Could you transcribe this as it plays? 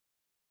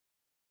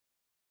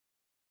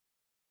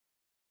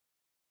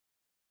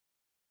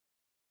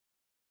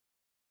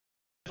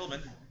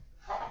Gentlemen.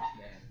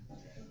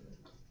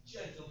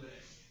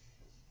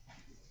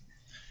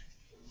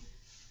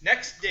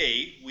 Next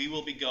day, we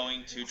will be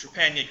going to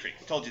Trepanier Creek.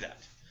 I told you that.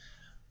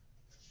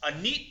 A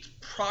neat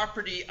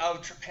property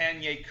of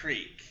Trepanier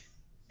Creek,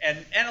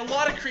 and a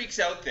lot of creeks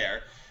out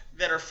there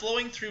that are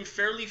flowing through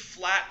fairly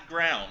flat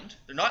ground.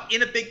 They're not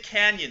in a big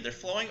canyon. They're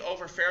flowing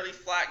over fairly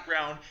flat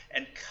ground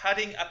and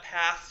cutting a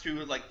path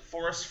through like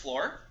forest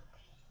floor.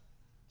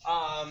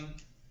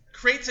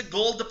 Creates a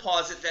gold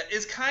deposit that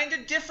is kind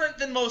of different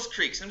than most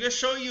creeks. I'm going to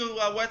show you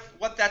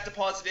what that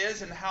deposit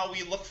is and how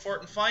we look for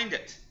it and find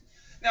it.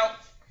 Now,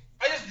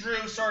 I just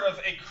drew sort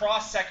of a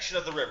cross-section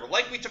of the river.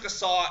 Like we took a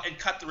saw and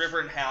cut the river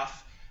in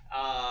half,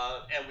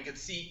 and we could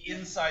see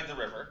inside the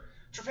river.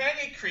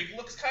 Trepanier Creek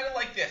looks kind of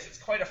like this. It's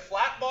quite a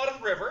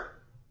flat-bottom river.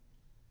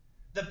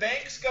 The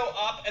banks go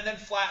up and then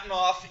flatten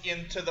off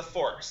into the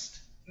forest.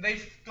 They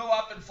go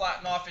up and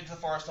flatten off into the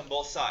forest on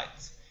both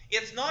sides.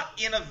 It's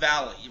not in a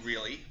valley,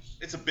 really.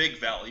 It's a big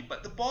valley,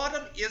 but the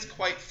bottom is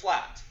quite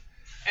flat.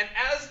 And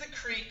as the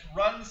creek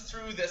runs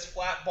through this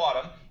flat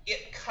bottom,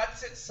 it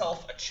cuts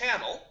itself a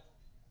channel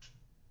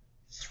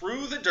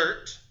through the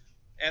dirt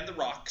and the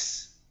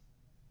rocks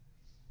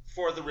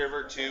for the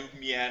river to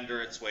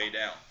meander its way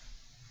down.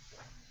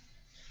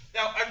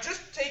 Now, I've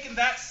just taken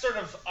that sort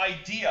of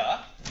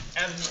idea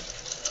and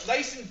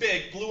nice and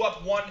big blew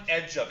up one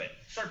edge of it.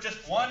 Sort of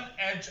just one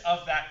edge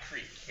of that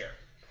creek here.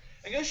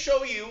 I'm going to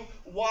show you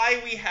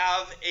why we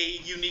have a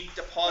unique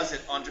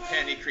deposit on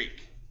Trepanier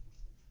Creek.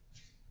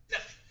 Now,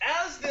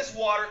 as this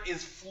water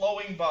is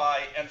flowing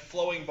by and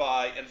flowing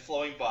by and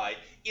flowing by,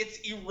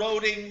 it's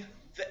eroding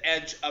the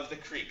edge of the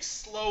creek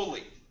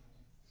slowly.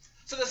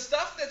 So the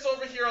stuff that's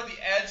over here on the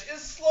edge is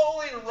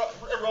slowly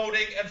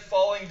eroding and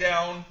falling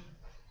down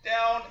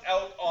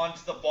out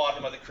onto the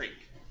bottom of the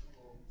creek.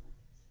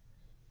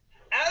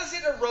 As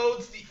it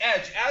erodes the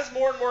edge, as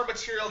more and more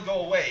material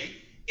go away,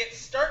 it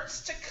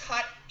starts to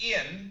cut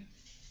in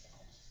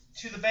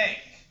to the bank.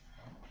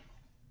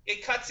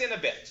 It cuts in a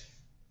bit,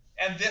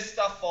 and this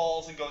stuff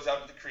falls and goes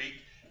out of the creek,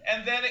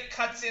 and then it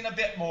cuts in a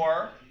bit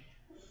more,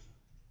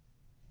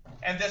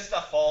 and this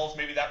stuff falls,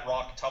 maybe that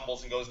rock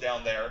tumbles and goes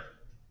down there,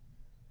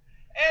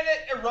 and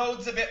it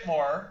erodes a bit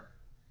more,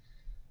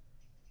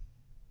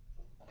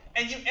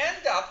 and you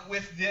end up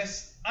with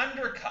this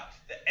undercut.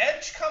 The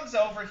edge comes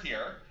over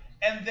here,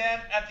 and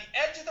then at the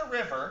edge of the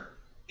river,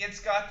 it's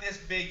got this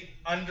big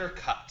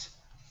undercut.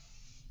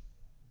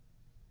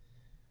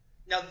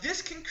 Now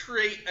this can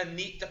create a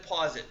neat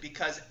deposit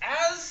because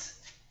as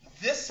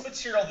this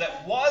material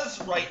that was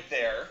right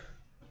there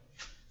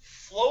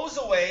flows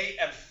away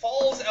and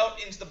falls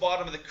out into the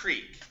bottom of the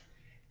creek,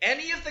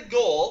 any of the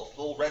gold,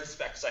 little red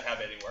specks I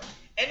have anywhere,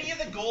 any of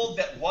the gold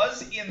that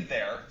was in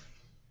there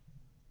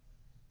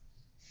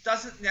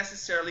doesn't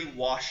necessarily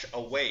wash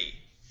away.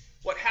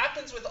 What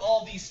happens with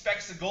all these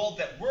specks of gold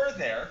that were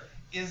there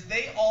is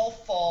they all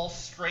fall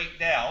straight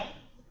down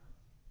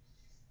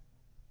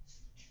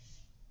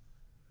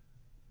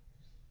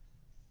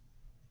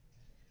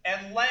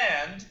and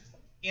land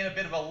in a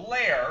bit of a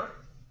layer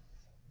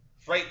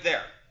right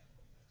there.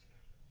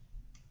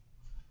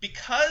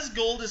 Because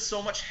gold is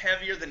so much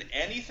heavier than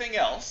anything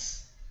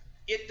else,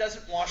 it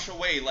doesn't wash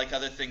away like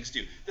other things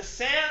do. The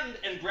sand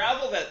and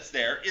gravel that's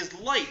there is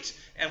light,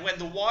 and when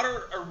the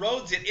water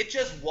erodes it, it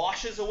just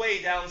washes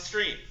away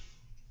downstream.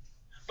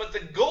 But the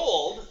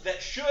gold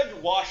that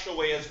should wash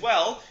away as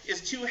well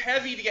is too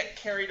heavy to get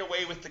carried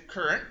away with the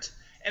current,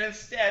 and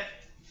instead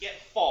it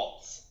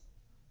falls.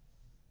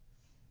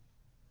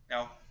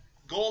 Now,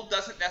 gold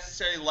doesn't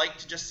necessarily like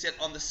to just sit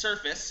on the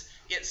surface.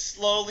 It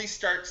slowly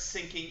starts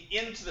sinking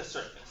into the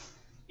surface.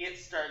 It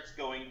starts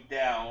going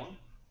down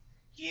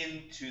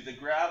into the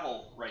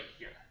gravel right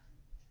here.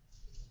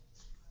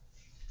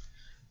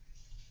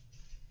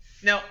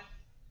 Now,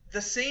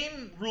 the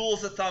same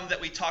rules of thumb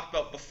that we talked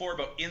about before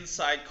about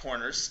inside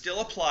corners still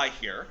apply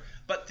here,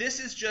 but this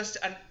is just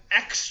an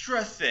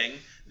extra thing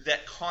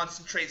that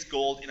concentrates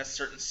gold in a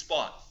certain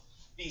spot.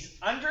 These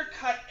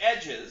undercut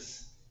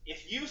edges,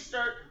 if you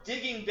start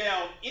digging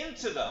down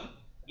into them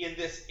in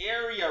this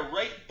area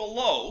right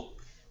below,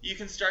 you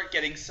can start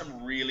getting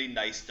some really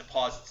nice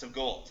deposits of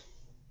gold.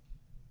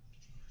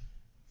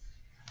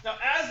 Now,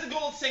 as the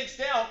gold sinks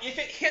down, if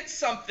it hits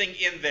something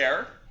in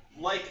there,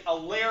 like a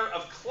layer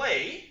of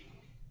clay,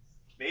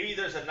 maybe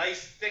there's a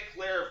nice thick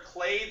layer of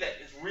clay that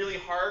is really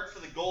hard for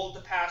the gold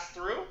to pass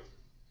through,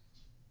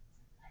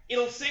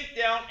 it'll sink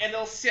down and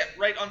it'll sit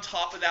right on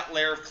top of that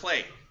layer of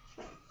clay.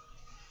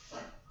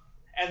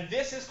 And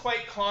this is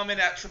quite common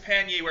at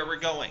Trepanier where we're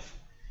going.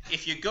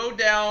 If you go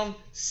down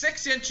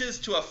 6 inches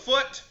to a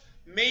foot,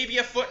 maybe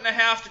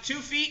 1.5 feet to 2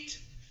 feet,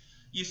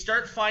 you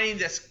start finding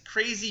this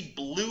crazy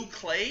blue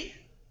clay.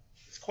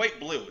 It's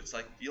quite blue. It's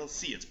like, you'll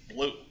see it's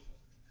blue.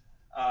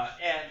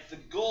 And the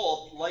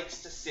gold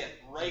likes to sit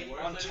right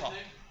on top.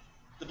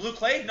 The blue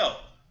clay? No.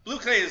 Blue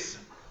clay is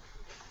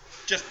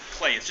just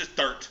clay. It's just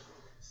dirt.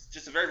 It's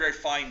just a very, very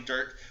fine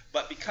dirt.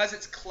 But because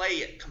it's clay,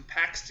 it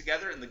compacts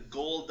together and the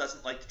gold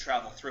doesn't like to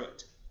travel through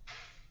it.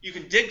 You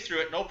can dig through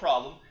it, no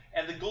problem.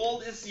 And the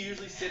gold is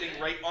usually sitting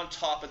right on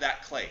top of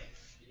that clay.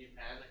 you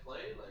pan the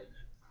clay? Like,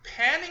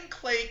 panning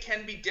clay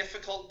can be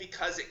difficult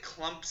because it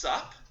clumps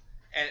up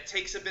and it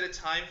takes a bit of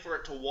time for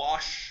it to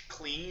wash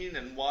clean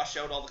and wash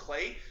out all the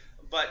clay.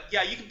 But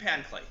yeah, you can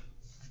pan clay.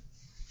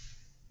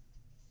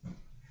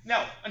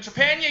 Now, on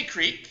Trepanier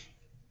Creek,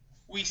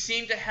 we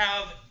seem to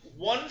have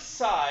one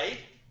side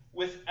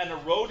with an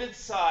eroded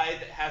side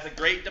that has a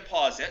great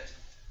deposit.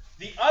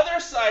 The other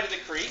side of the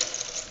creek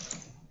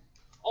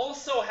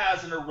also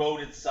has an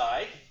eroded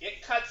side.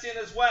 It cuts in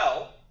as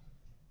well,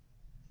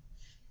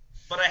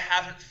 but I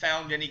haven't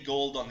found any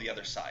gold on the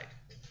other side.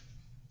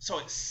 So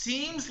it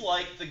seems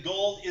like the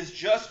gold is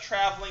just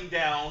traveling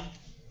down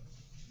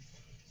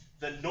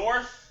the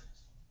north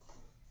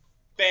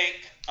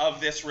bank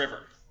of this river.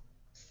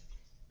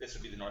 This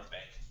would be the north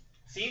bank.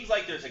 Seems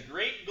like there's a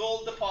great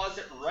gold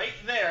deposit right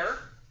there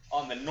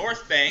on the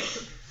north bank,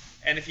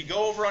 and if you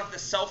go over onto the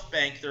south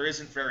bank, there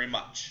isn't very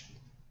much.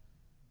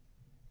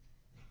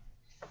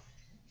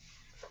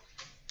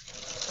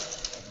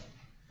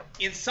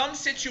 In some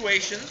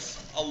situations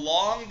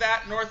along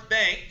that north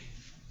bank,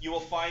 you will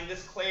find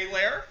this clay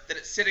layer that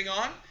it's sitting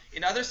on.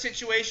 In other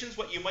situations,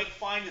 what you might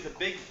find is a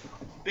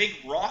big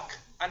rock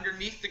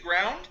underneath the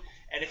ground.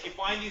 And if you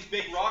find these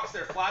big rocks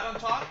that are flat on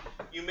top,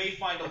 you may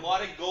find a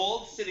lot of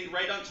gold sitting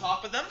right on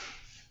top of them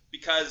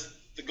because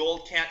the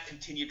gold can't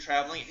continue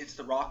traveling. It hits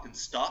the rock and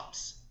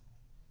stops.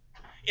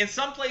 In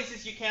some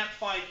places, you can't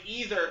find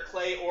either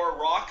clay or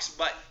rocks,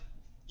 but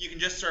you can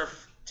just sort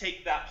of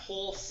take that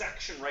whole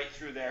section right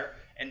through there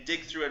and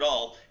dig through it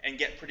all and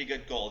get pretty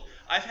good gold.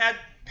 I've had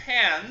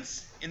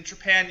pans in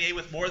Trepanier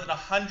with more than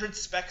 100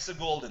 specks of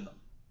gold in them.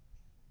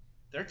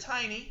 They're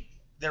tiny.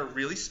 They're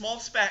really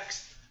small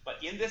specks.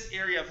 But in this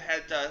area, I've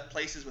had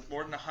places with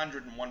more than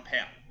 100 in one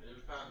pan. have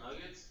you found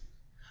nuggets?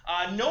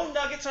 No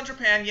nuggets on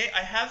Trepanier.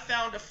 I have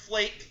found a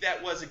flake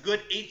that was a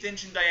good 1/8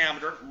 inch in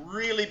diameter,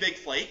 really big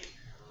flake,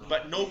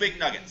 but no big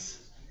nuggets.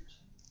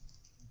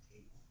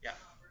 Yeah.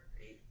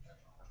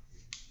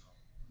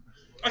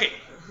 Okay.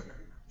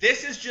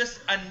 This is just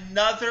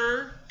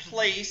another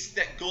place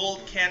that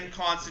gold can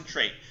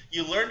concentrate.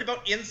 You learned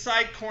about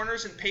inside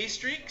corners and pay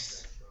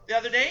streaks the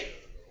other day?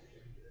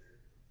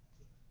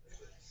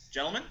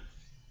 Gentlemen?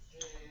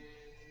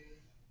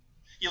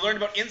 You learned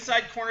about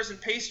inside corners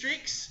and pay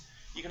streaks.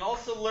 You can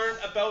also learn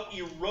about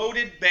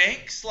eroded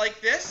banks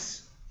like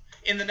this.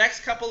 In the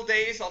next couple of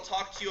days, I'll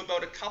talk to you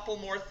about a couple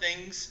more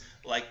things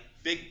like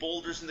big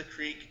boulders in the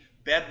creek,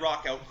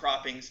 bedrock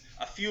outcroppings,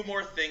 a few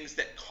more things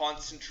that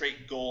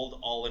concentrate gold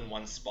all in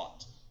one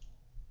spot.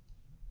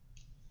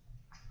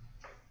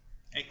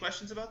 Any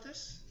questions about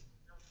this?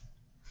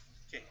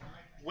 Okay.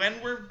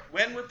 When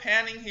we're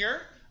panning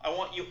here, I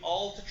want you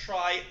all to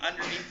try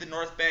underneath the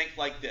north bank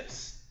like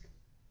this.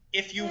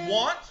 If you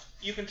want,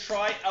 you can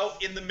try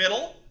out in the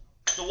middle.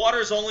 The water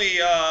is only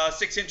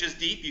 6 inches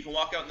deep. You can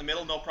walk out in the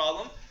middle, no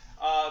problem.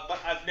 But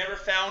I've never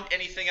found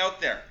anything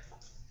out there.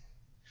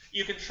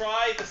 You can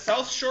try the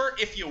south shore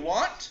if you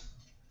want.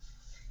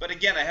 But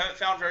again, I haven't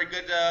found very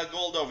good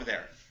gold over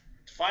there.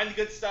 To find the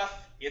good stuff,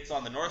 it's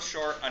on the north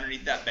shore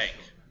underneath that bank.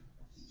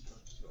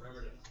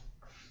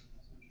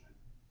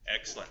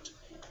 Excellent.